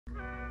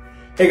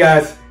Hey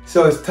guys,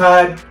 so it's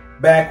Todd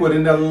back with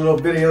another little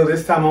video.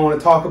 This time I want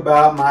to talk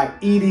about my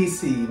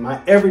EDC,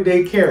 my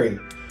everyday carry,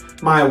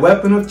 my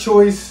weapon of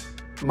choice,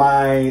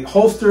 my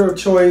holster of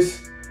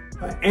choice,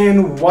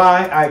 and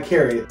why I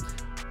carry it.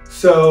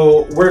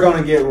 So we're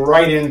going to get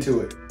right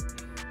into it.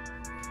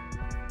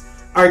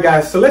 Alright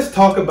guys, so let's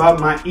talk about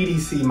my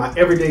EDC, my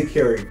everyday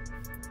carry.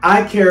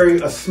 I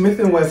carry a Smith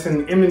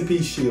Wesson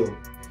M&P Shield,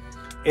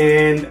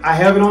 and I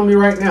have it on me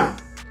right now.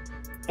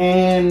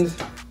 And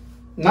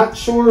not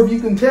sure if you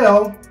can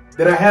tell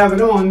that I have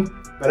it on,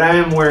 but I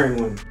am wearing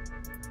one.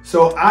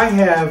 So I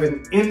have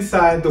an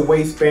inside the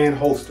waistband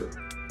holster.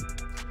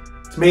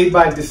 It's made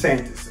by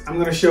DeSantis. I'm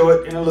going to show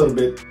it in a little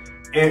bit,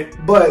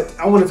 but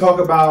I want to talk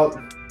about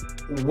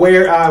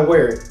where I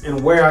wear it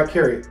and where I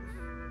carry it.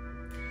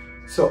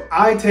 So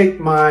I take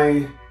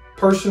my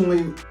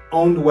personally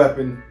owned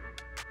weapon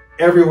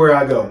everywhere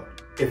I go.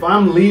 If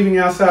I'm leaving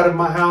outside of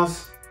my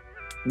house,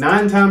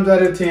 9 times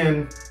out of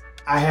 10,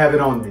 I have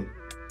it on me.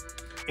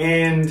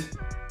 And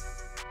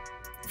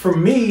for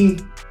me,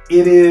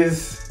 it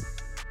is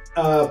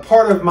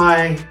part of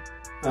my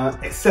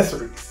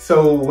accessories.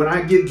 So when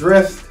I get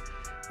dressed,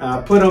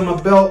 put on my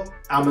belt,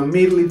 I'm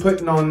immediately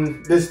putting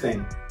on this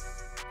thing.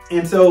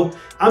 And so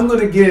I'm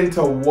going to get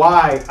into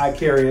why I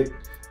carry it.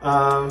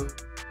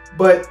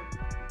 But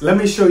let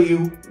me show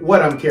you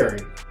what I'm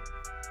carrying.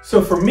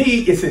 So for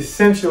me, it's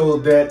essential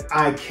that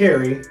I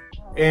carry.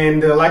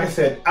 And like I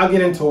said, I'll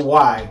get into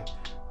why.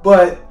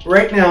 But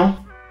right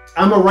now,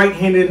 I'm a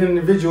right-handed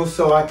individual,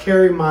 so I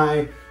carry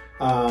my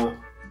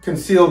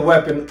concealed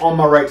weapon on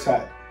my right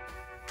side.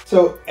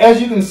 So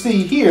as you can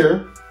see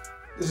here,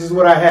 this is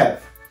what I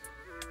have.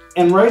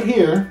 And right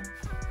here,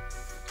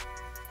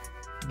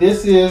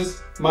 this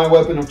is my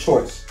weapon of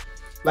choice.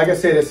 Like I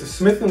said, it's a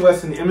Smith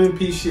Wesson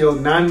M&P Shield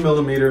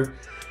 9mm.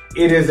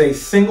 It is a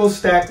single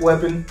stack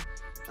weapon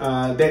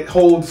that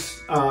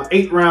holds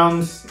 8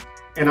 rounds,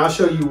 and I'll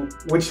show you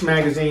which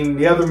magazine.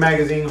 The other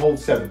magazine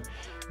holds 7.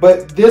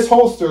 But this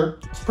holster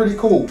is pretty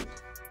cool.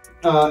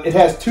 It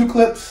has 2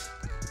 clips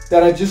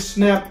that I just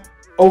snap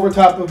over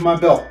top of my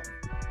belt.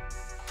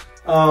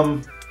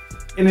 And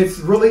it's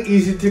really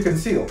easy to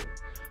conceal.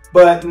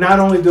 But not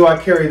only do I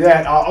carry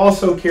that, I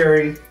also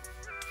carry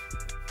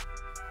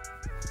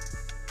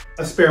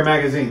a spare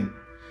magazine.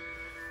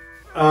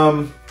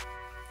 And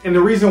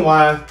the reason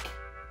why,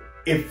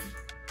 if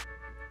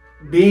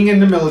being in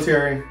the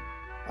military,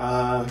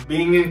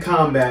 being in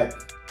combat,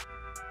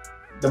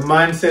 the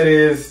mindset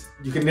is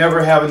you can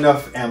never have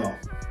enough ammo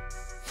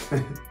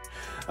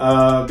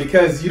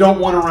because you don't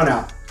want to run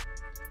out.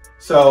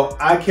 So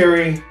I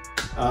carry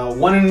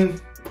one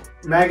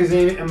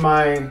magazine in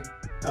my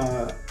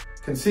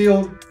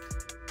concealed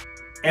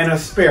and a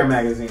spare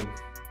magazine.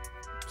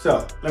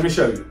 So let me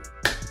show you.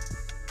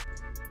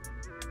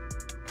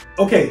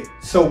 Okay,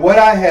 so what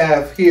I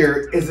have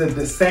here is a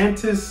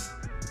DeSantis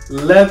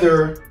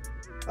leather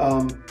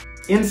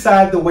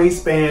inside the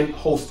waistband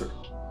holster.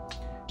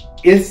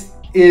 It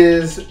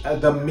is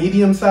the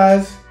medium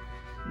size.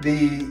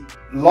 The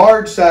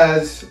large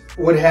size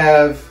would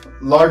have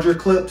larger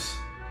clips,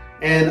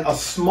 and a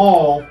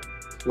small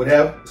would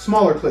have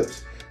smaller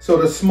clips. So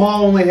the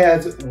small only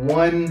has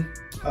one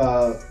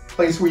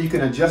place where you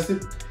can adjust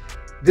it.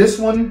 This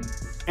one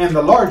and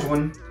the large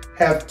one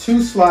have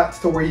 2 slots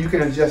to where you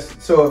can adjust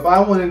it. So if I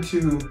wanted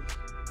to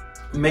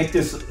make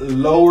this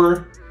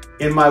lower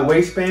in my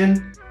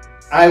waistband,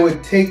 I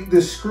would take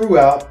this screw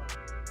out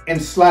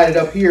and slide it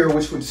up here,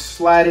 which would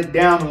slide it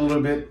down a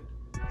little bit.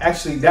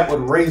 Actually, that would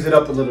raise it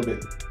up a little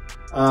bit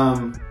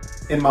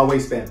in my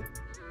waistband.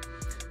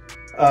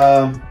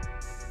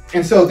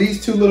 And so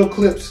these 2 little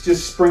clips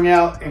just spring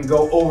out and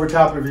go over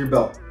top of your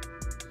belt.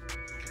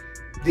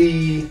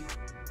 The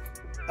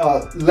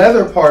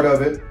leather part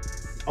of it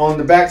on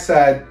the back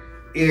side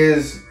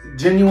is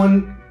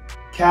genuine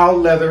cow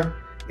leather.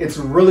 It's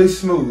really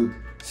smooth.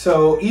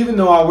 So even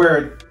though I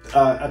wear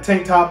a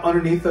tank top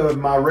underneath of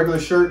my regular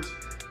shirt,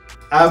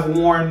 I've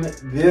worn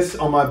this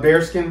on my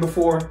bearskin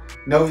before,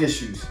 no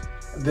issues.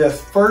 The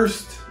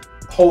first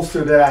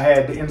holster that I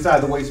had, the inside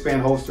the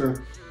waistband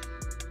holster,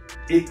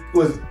 it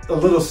was a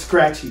little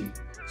scratchy,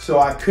 so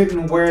I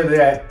couldn't wear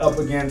that up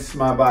against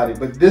my body.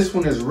 But this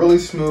one is really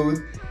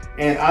smooth,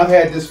 and I've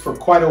had this for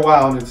quite a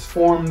while, and it's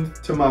formed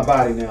to my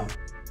body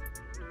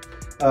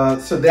now.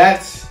 So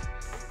that's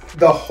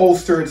the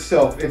holster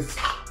itself. It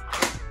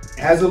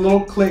has a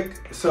little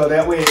click, so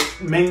that way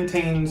it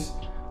maintains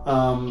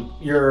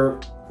your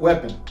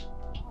weapon.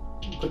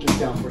 Put this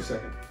down for a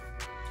second.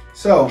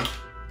 So,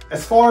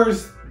 as far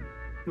as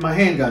my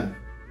handgun,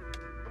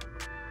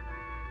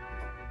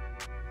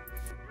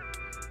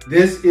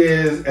 this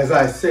is, as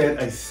I said,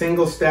 a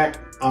single stack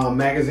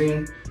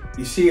magazine.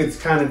 You see it's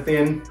kind of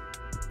thin.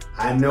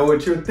 I know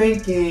what you're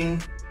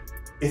thinking.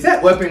 Is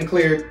that weapon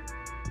cleared?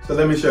 So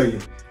let me show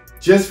you.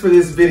 Just for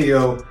this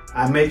video,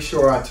 I make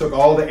sure I took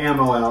all the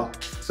ammo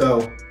out.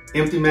 So,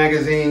 empty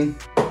magazine.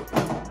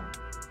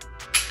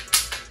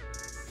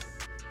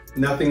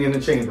 Nothing in the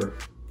chamber.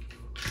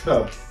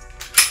 So,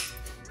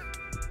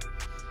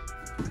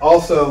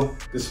 also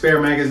the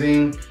spare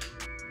magazine.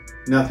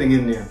 nothing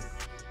in there.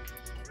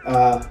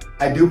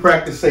 I do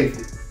practice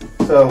safety,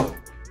 so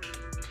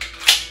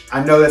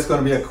I know that's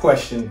going to be a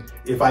question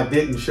if I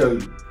didn't show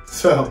you.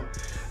 So,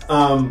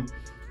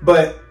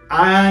 but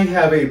I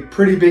have a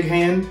pretty big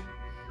hand,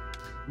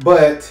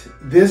 but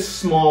this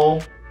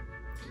small,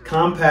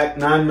 compact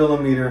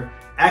 9mm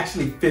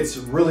actually fits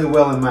really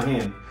well in my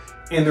hand.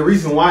 And the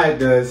reason why it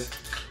does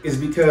is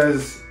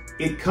because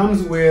it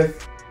comes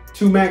with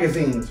 2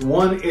 magazines.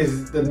 One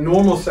is the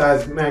normal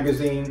size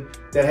magazine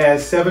that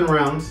has 7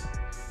 rounds,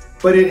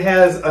 but it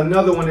has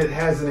another one that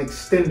has an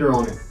extender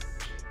on it.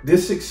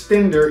 This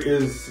extender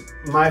is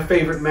my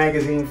favorite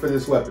magazine for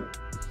this weapon.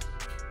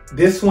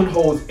 This one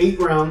holds 8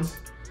 rounds,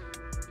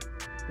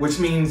 which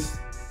means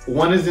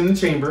 1 is in the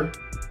chamber.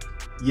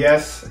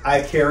 Yes,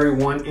 I carry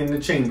 1 in the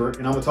chamber,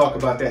 and I'm gonna talk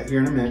about that here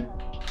in a minute.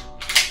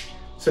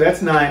 So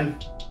that's 9.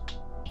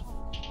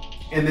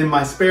 And then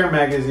my spare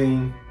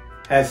magazine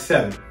has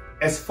 7.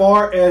 As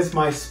far as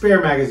my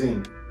spare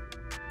magazine,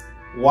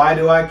 why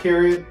do I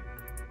carry it?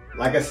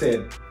 Like I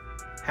said,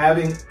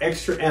 having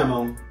extra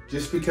ammo,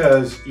 just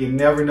because you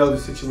never know the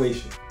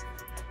situation.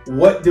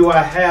 What do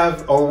I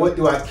have, or what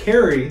do I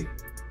carry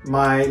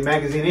my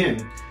magazine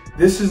in?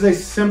 This is a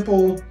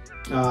simple,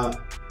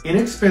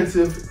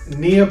 inexpensive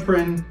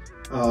neoprene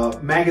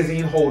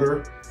magazine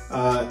holder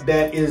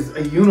that is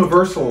a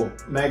universal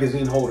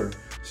magazine holder.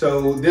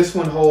 So this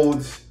one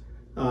holds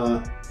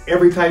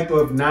every type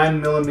of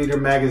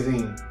 9mm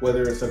magazine,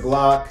 whether it's a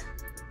Glock,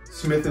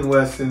 Smith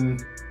Wesson,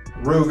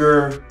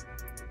 Ruger,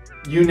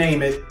 you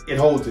name it, it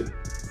holds it.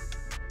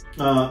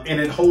 And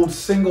it holds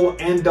single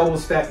and double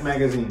stack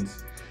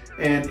magazines.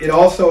 And it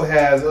also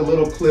has a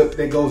little clip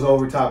that goes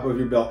over top of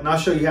your belt. And I'll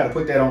show you how to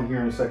put that on here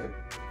in a second.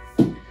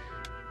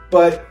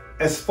 But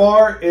as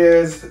far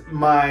as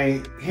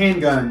my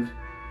handgun,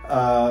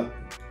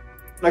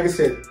 like I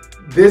said,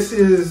 this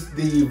is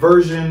the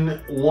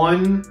version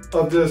 1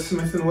 of the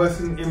Smith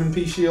Wesson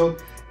M&P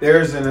Shield.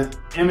 There's an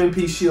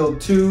M&P Shield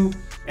 2,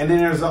 and then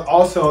there's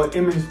also an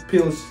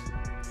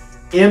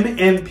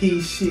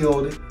M&P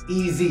Shield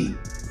EZ.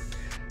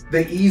 The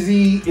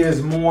EZ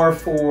is more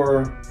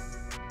for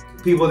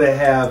people that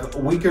have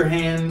weaker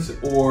hands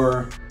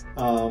or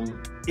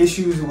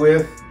issues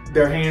with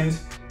their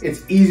hands.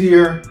 It's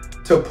easier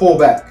to pull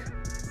back.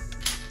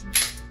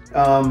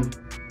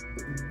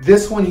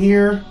 This one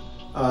here,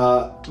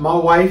 my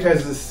wife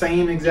has the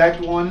same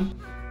exact one,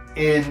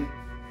 and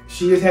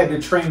she has had to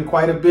train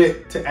quite a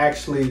bit to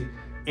actually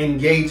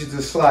engage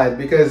the slide,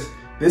 because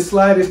this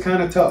slide is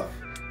kind of tough.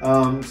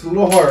 It's a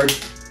little hard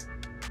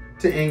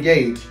to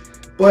engage,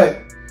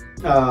 but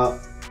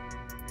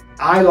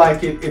I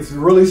like it. It's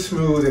really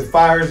smooth. It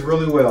fires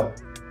really well.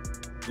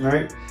 All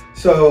right.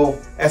 So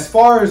as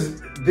far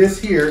as this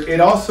here, it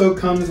also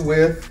comes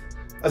with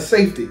a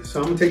safety.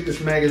 So I'm gonna take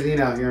this magazine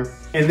out here,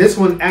 and this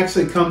one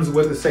actually comes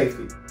with a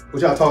safety,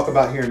 which I'll talk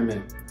about here in a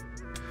minute.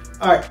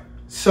 All right.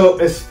 So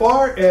as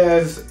far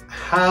as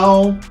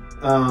how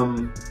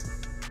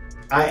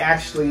I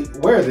actually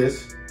wear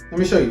this, let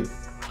me show you.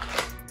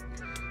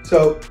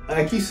 So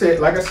like I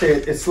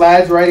said, it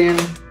slides right in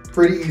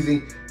pretty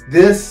easy.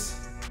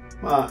 This,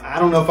 I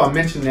don't know if I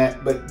mentioned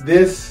that, but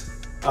this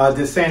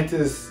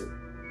DeSantis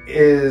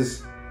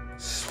is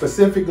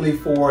specifically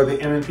for the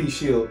M&P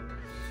Shield.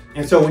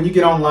 And so when you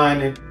get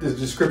online, in the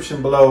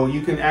description below,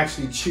 you can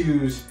actually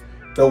choose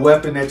the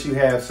weapon that you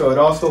have. So it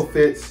also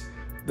fits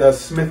the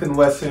Smith &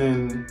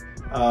 Wesson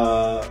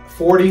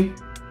 40.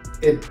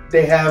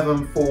 They have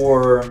them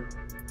for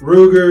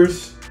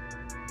Rugers.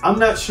 I'm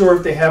not sure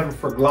if they have them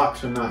for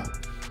Glocks or not.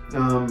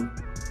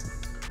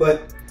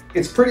 But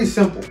it's pretty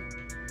simple.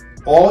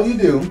 All you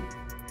do,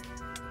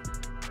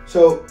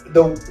 so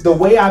the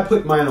way I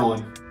put mine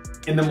on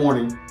in the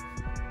morning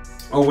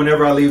or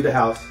whenever I leave the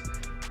house,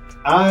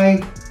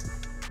 I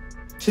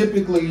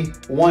typically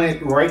want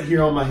it right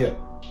here on my hip.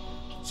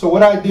 So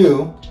what I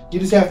do, you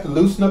just have to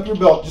loosen up your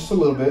belt just a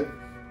little bit,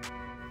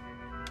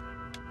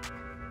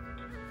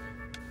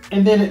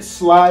 and then it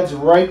slides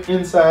right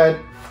inside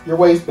your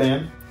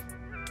waistband.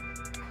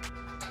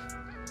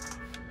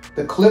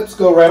 The clips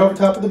go right over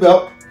top of the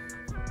belt.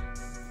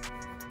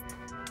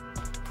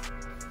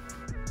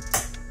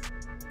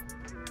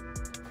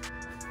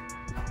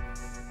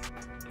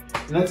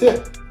 And that's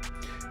it.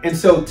 And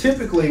so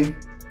typically,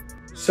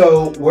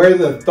 so where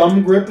the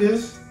thumb grip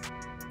is,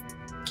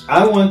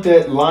 I want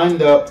that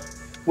lined up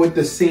with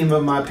the seam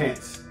of my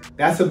pants.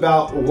 That's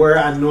about where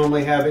I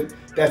normally have it.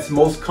 That's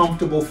most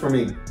comfortable for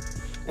me.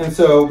 And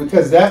so,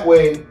 because that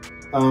way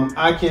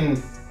I can,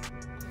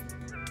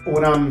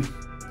 when I'm,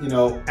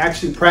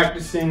 actually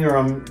practicing or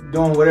I'm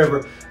doing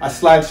whatever, I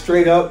slide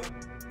straight up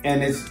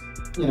and it's,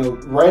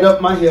 right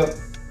up my hip.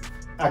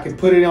 I can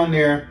put it on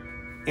there,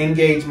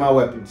 engage my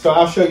weapon. So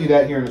I'll show you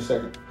that here in a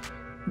second.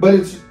 But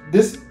it's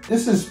this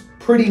is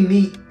pretty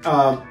neat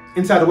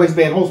inside the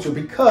waistband holster,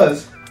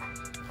 because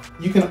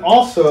you can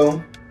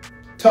also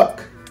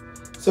tuck.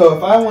 So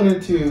if I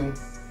wanted to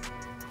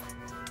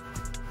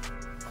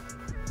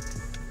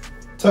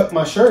tuck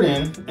my shirt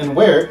in and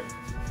wear it,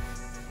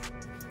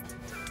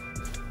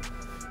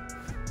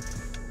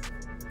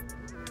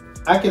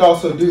 I could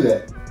also do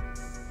that.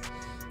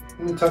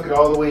 Let me tuck it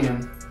all the way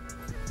in.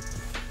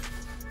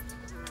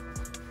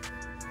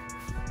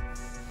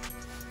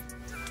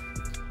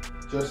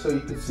 Just so you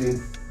can see.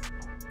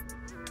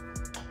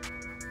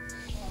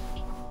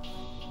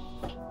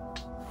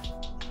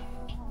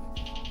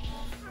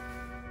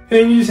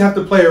 And you just have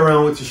to play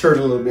around with your shirt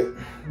a little bit.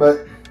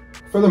 But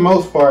for the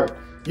most part,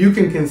 you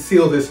can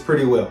conceal this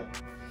pretty well.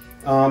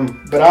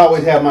 But I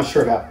always have my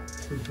shirt out.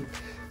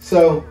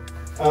 So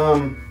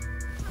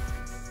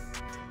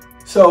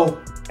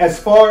as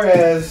far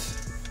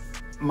as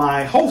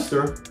my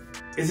holster,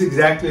 it's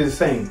exactly the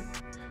same.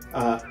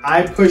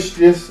 I push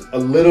this a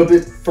little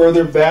bit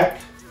further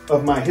back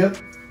of my hip,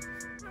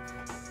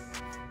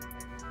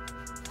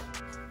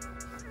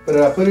 but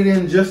I put it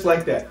in just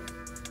like that.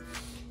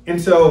 And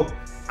so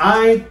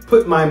I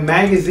put my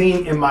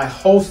magazine in my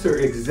holster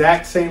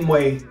exact same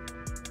way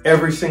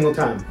every single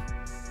time.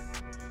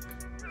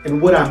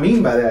 And what I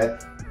mean by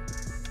that,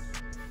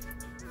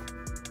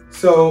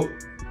 so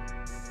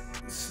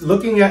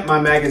looking at my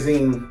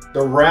magazine,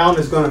 the round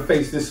is going to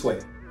face this way.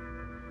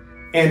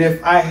 And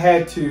if I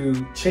had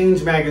to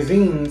change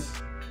magazines,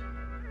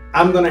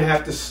 I'm going to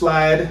have to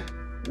slide,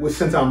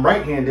 since I'm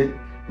right-handed,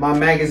 my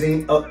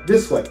magazine up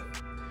this way.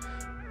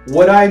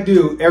 What I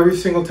do every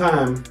single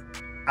time,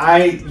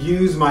 I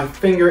use my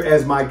finger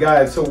as my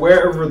guide. So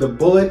wherever the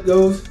bullet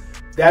goes,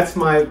 that's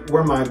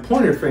where my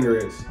pointer finger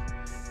is.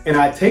 And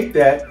I take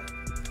that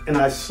and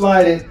I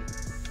slide it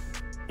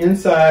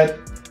inside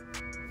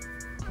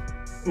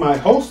my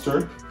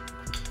holster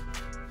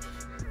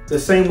the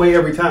same way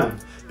every time.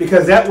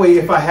 Because that way,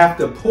 if I have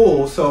to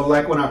pull, so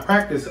like when I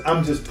practice,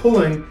 I'm just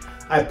pulling,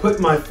 I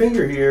put my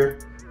finger here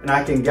and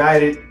I can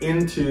guide it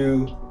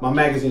into my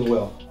magazine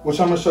well, which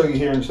I'm gonna show you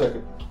here in a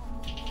second.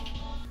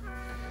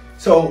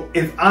 So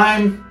if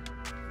I'm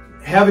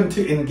having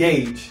to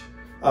engage,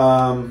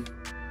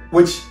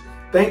 which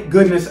thank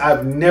goodness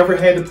I've never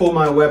had to pull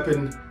my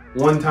weapon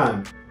one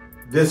time,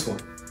 this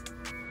one.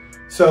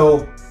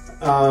 So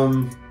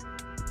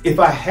if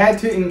I had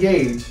to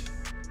engage,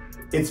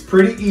 it's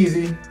pretty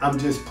easy. I'm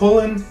just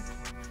pulling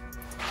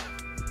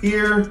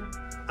here,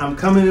 I'm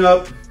coming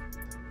up,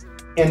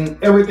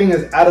 and everything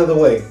is out of the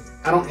way.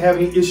 I don't have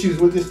any issues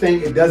with this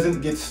thing. It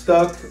doesn't get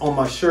stuck on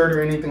my shirt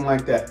or anything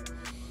like that.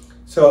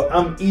 So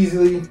I'm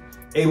easily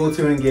able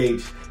to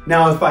engage.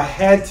 Now, if I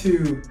had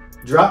to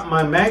drop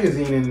my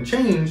magazine and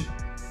change,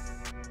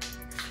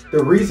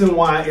 the reason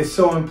why it's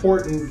so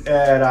important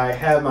that I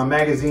have my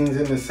magazines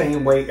in the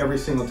same way every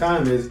single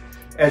time is,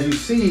 as you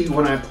see,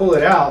 when I pull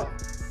it out,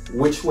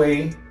 which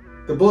way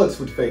the bullets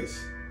would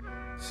face.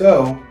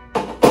 So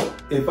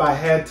if I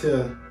had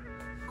to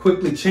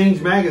quickly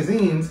change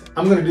magazines,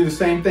 I'm gonna do the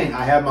same thing.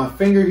 I have my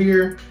finger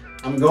here,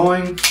 I'm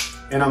going,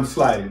 and I'm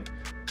sliding.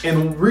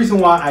 And the reason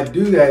why I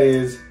do that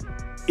is,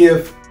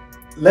 if,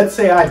 let's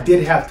say I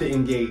did have to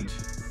engage,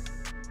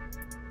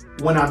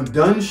 when I'm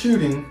done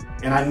shooting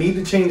and I need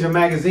to change a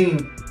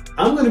magazine,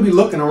 I'm gonna be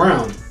looking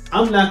around.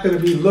 I'm not gonna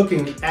be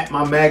looking at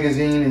my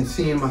magazine and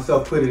seeing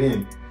myself put it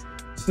in.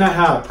 It's not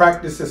how I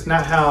practice, it's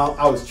not how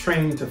I was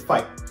trained to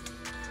fight.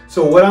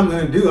 So what I'm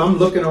gonna do, I'm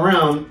looking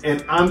around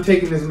and I'm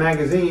taking this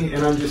magazine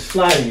and I'm just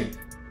sliding it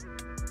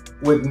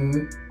with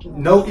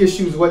no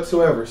issues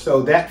whatsoever.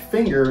 So that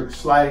finger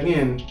sliding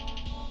in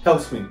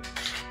helps me.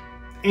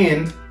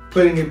 And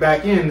putting it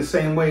back in the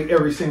same way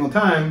every single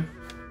time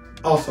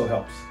also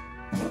helps.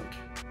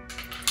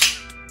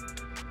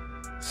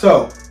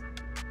 So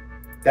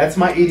that's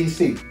my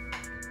EDC.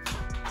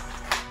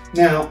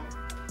 Now,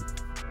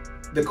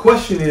 the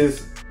question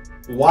is,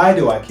 why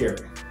do I carry?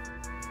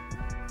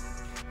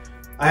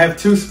 I have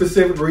two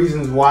specific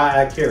reasons why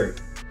I carry.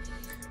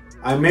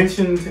 I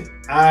mentioned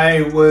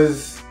I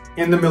was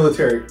in the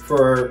military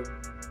for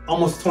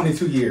almost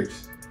 22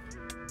 years.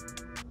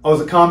 I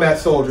was a combat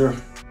soldier,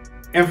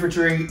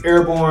 infantry,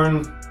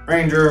 airborne,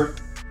 ranger,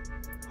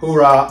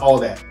 hoorah, all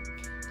that.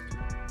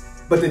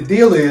 But the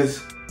deal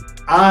is,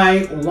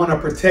 I want to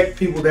protect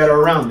people that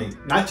are around me,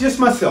 not just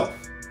myself,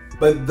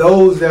 but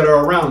those that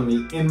are around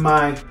me in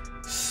my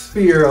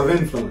sphere of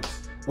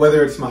influence,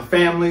 whether it's my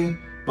family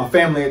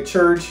at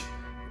church.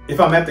 If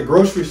I'm at the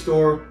grocery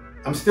store,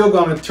 I'm still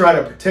going to try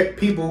to protect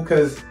people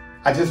because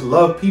I just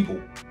love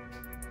people.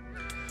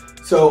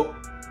 So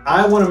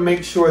I want to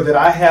make sure that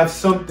I have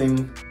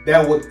something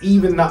that would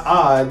even the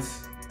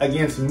odds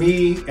against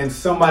me and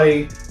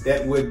somebody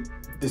that would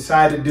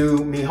decide to do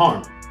me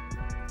harm.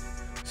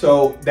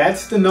 So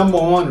that's the number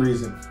one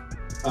reason.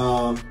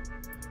 I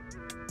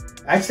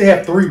actually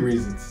have three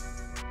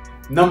reasons.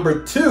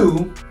 Number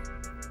two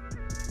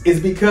is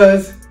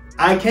because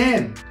I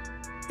can.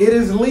 It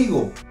is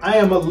legal. I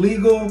am a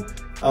legal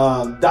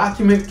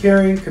document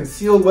carrying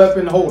concealed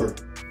weapon holder.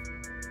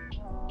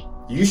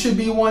 You should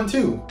be one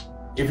too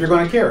if you're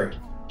going to carry.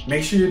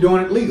 Make sure you're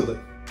doing it legally.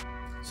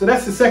 So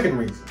that's the second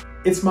reason.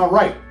 It's my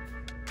right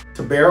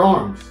to bear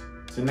arms.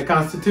 It's in the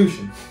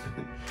Constitution.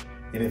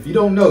 And if you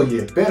don't know,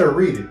 you better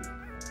read it.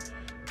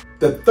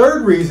 The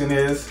third reason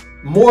is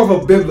more of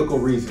a biblical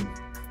reason.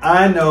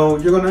 I know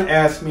you're going to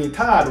ask me,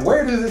 Todd,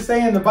 where does it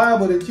say in the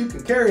Bible that you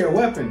can carry a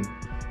weapon?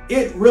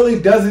 it really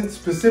doesn't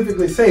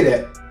specifically say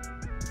that.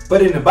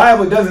 But in the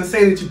Bible, it doesn't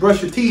say that you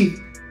brush your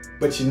teeth,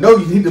 but you know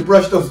you need to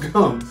brush those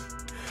gums.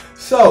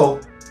 So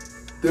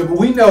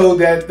we know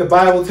that the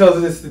Bible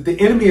tells us that the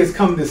enemy has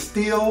come to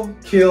steal,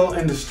 kill,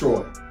 and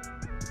destroy.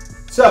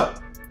 So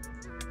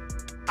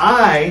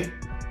I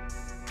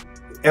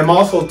am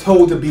also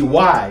told to be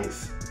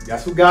wise.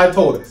 That's what God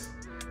told us.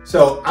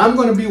 So I'm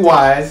going to be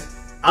wise.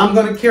 I'm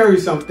going to carry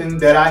something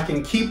that I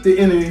can keep the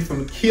enemy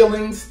from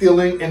killing,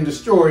 stealing, and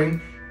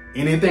destroying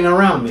anything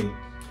around me.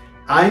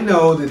 I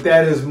know that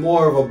that is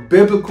more of a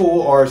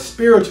biblical or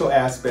spiritual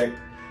aspect,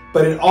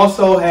 but it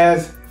also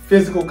has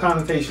physical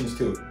connotations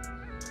to it.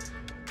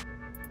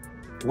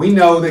 We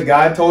know that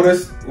God told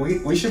us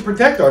we should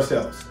protect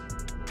ourselves.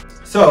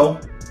 So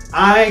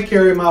I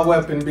carry my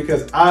weapon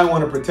because I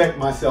want to protect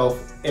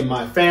myself and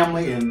my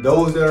family and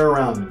those that are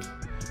around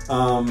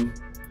me.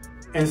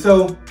 And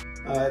so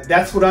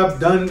that's what I've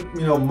done,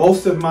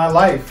 most of my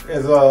life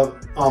as a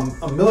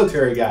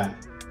military guy.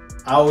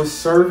 I was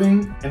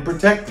serving and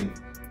protecting.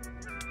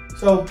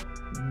 So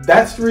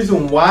that's the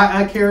reason why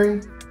I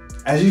carry.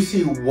 As you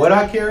see what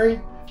I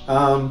carry,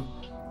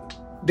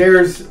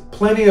 there's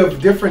plenty of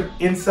different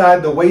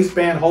inside the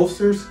waistband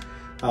holsters.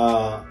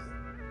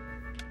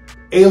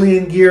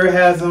 Alien Gear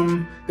has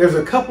them. There's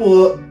a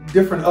couple of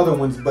different other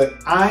ones, but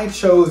I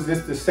chose this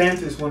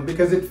DeSantis one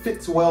because it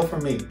fits well for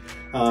me.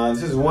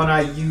 This is one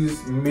I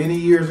used many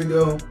years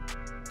ago.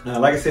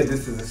 Like I said,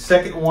 this is the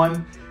second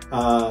one,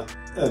 a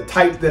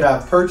type that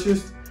I've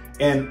purchased,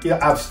 and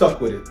I've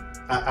stuck with it.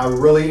 I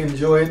really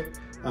enjoy it,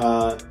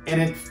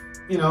 and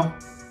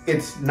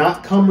it's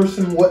not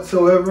cumbersome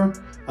whatsoever.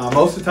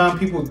 Most of the time,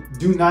 people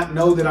do not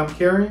know that I'm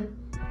carrying,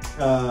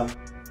 and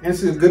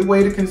it's a good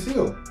way to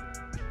conceal.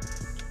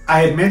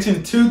 I had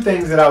mentioned two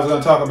things that I was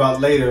going to talk about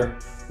later.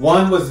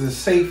 One was the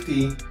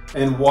safety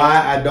and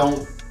why I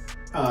don't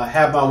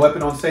have my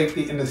weapon on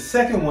safety. And the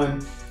second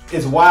one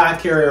is why I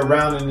carry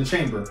around in the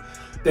chamber.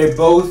 They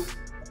both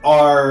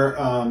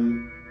are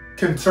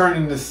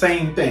concerning the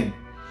same thing.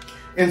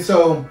 And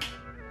so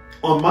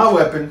on my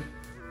weapon,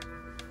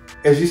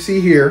 as you see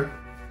here,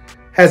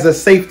 has a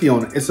safety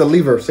on it. It's a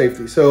lever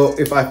safety. So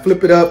if I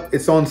flip it up,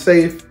 it's on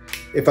safe.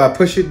 If I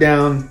push it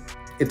down,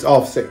 it's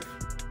off safe.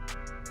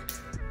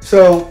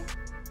 So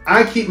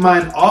I keep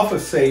mine off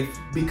of safe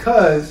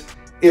because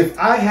if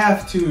I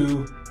have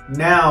to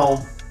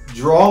now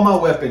draw my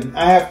weapon,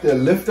 I have to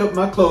lift up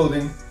my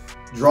clothing,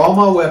 draw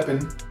my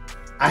weapon,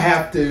 I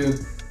have to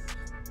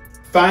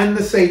find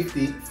the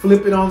safety,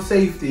 flip it on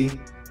safety,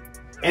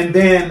 and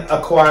then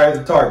acquire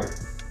the target.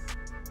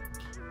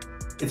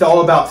 It's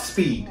all about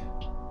speed.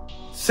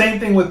 Same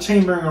thing with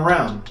chambering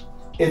around.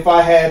 If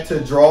I had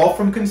to draw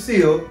from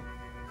concealed,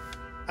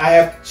 I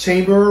have to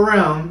chamber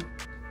around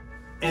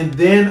and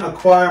then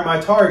acquire my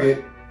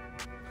target.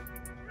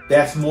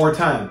 That's more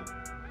time.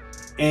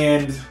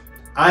 And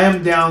I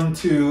am down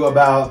to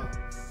about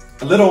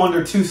a little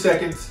under 2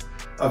 seconds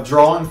of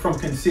drawing from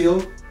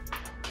concealed,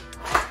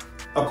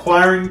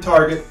 acquiring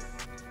target,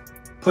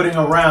 putting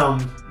a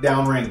round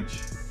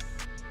downrange.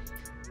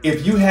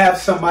 If you have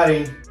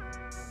somebody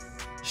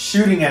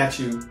shooting at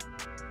you,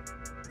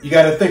 you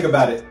got to think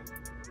about it.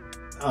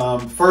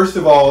 First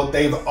of all,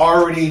 they've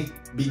already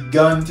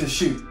begun to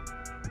shoot.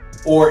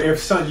 Or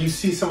if you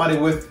see somebody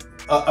with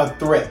a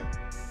threat,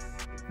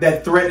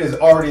 that threat is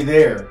already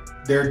there.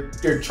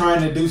 They're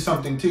trying to do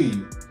something to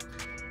you.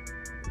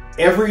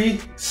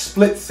 Every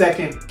split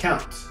second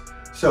counts.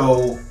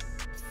 So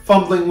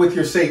fumbling with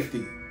your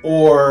safety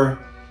or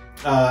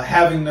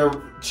having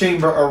the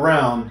chamber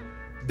around,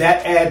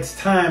 that adds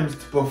time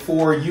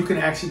before you can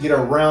actually get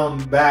a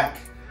round back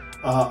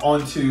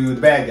onto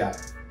the bad guy.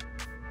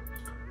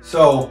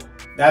 So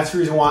that's the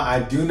reason why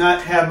I do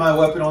not have my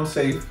weapon on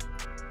safe.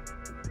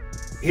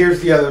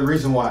 Here's the other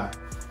reason why.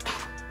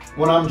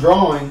 When I'm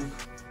drawing,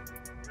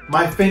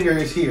 my finger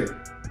is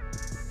here.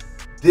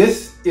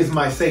 This is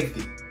my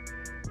safety.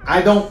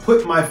 I don't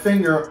put my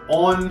finger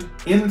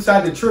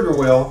inside the trigger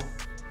well,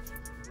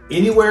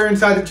 anywhere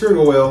inside the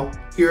trigger well,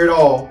 here at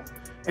all,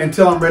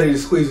 until I'm ready to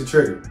squeeze the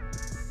trigger.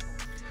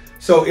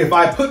 So if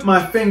I put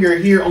my finger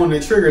here on the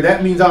trigger,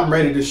 that means I'm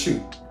ready to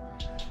shoot.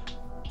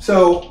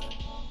 So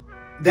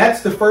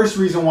that's the first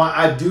reason why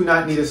I do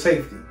not need a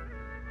safety.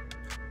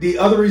 The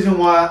other reason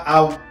why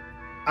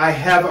I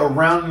have a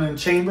round in the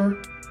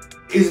chamber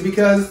is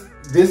because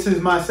this is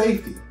my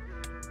safety.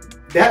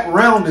 That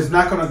round is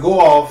not going to go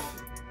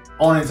off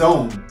on its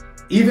own.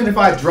 Even if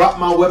I drop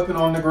my weapon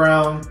on the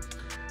ground,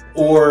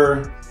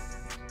 or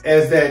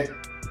as that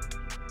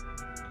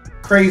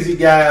crazy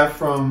guy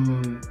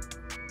from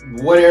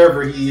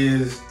whatever he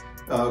is,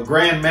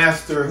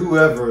 Grandmaster,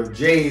 whoever,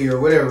 Jay or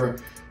whatever,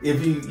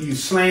 if you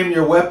slam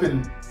your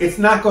weapon, it's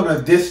not going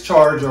to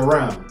discharge a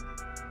round.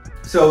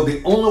 So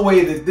the only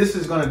way that this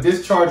is going to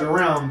discharge a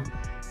round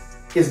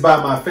is by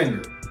my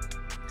finger.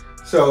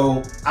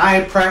 So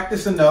I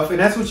practice enough, and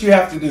that's what you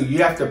have to do.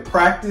 You have to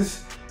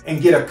practice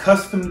and get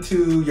accustomed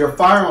to your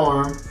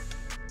firearm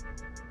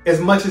as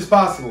much as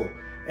possible.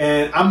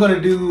 And I'm going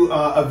to do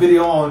a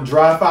video on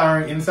dry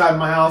firing inside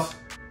my house,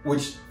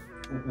 which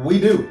we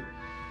do.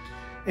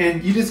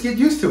 and you just get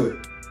used to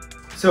it.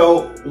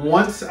 So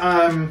once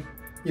I'm,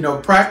 you know,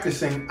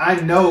 practicing, I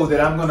know that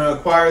I'm going to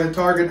acquire the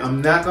target.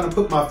 I'm not going to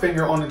put my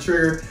finger on the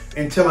trigger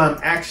until I'm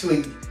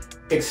actually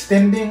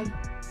extending.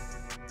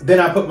 Then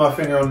I put my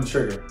finger on the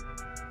trigger.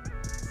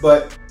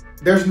 But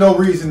there's no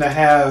reason to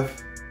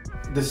have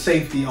the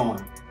safety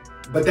on.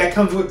 But that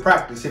comes with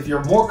practice. If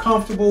you're more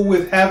comfortable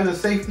with having a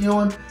safety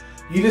on,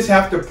 you just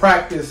have to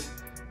practice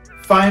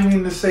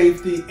finding the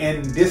safety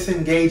and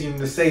disengaging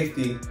the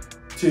safety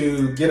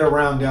to get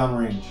around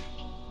downrange.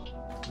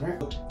 All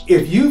right.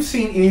 If you've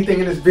seen anything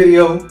in this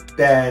video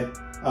that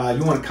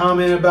you want to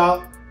comment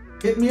about,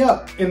 hit me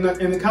up in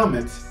the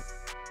comments.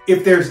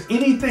 If there's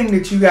anything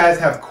that you guys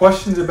have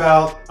questions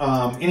about,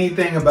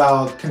 anything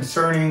about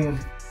concerning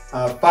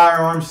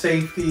firearm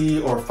safety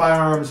or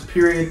firearms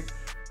period,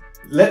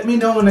 let me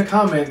know in the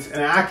comments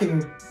and I can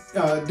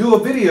do a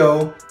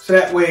video so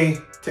that way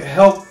to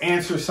help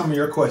answer some of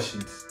your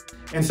questions.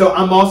 And so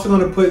I'm also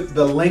going to put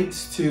the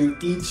links to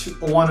each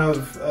one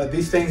of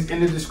these things in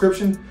the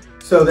description,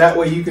 so that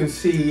way you can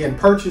see and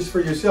purchase for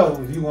yourself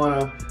if you want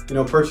to, you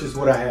know, purchase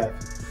what I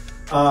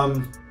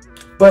have.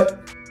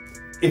 But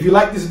if you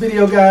like this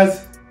video,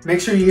 guys, make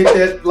sure you hit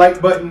that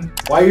like button.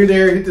 While you're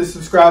there, hit the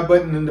subscribe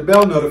button and the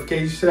bell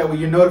notification so that way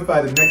you're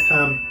notified the next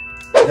time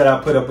that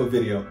I put up a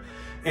video.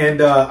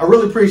 And I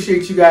really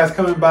appreciate you guys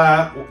coming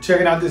by,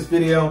 checking out this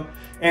video.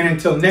 And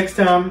until next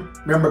time,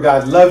 remember,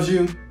 God loves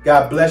you.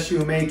 God bless you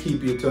and may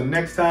keep you. Until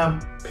next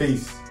time,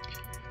 peace.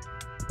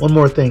 One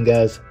more thing,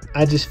 guys.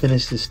 I just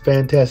finished this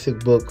fantastic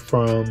book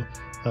from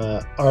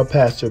our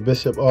pastor,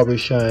 Bishop Aubrey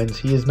Shines.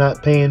 He is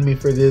not paying me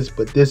for this,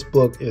 but this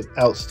book is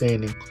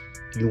outstanding.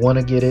 You want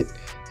to get it,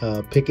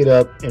 pick it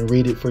up and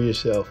read it for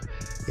yourself.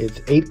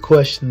 It's 8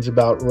 questions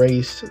about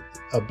race.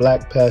 A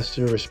black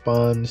pastor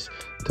responds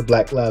to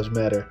Black Lives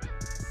Matter.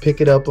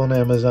 Pick it up on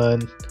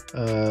Amazon.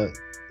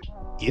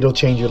 It'll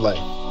change your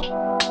life.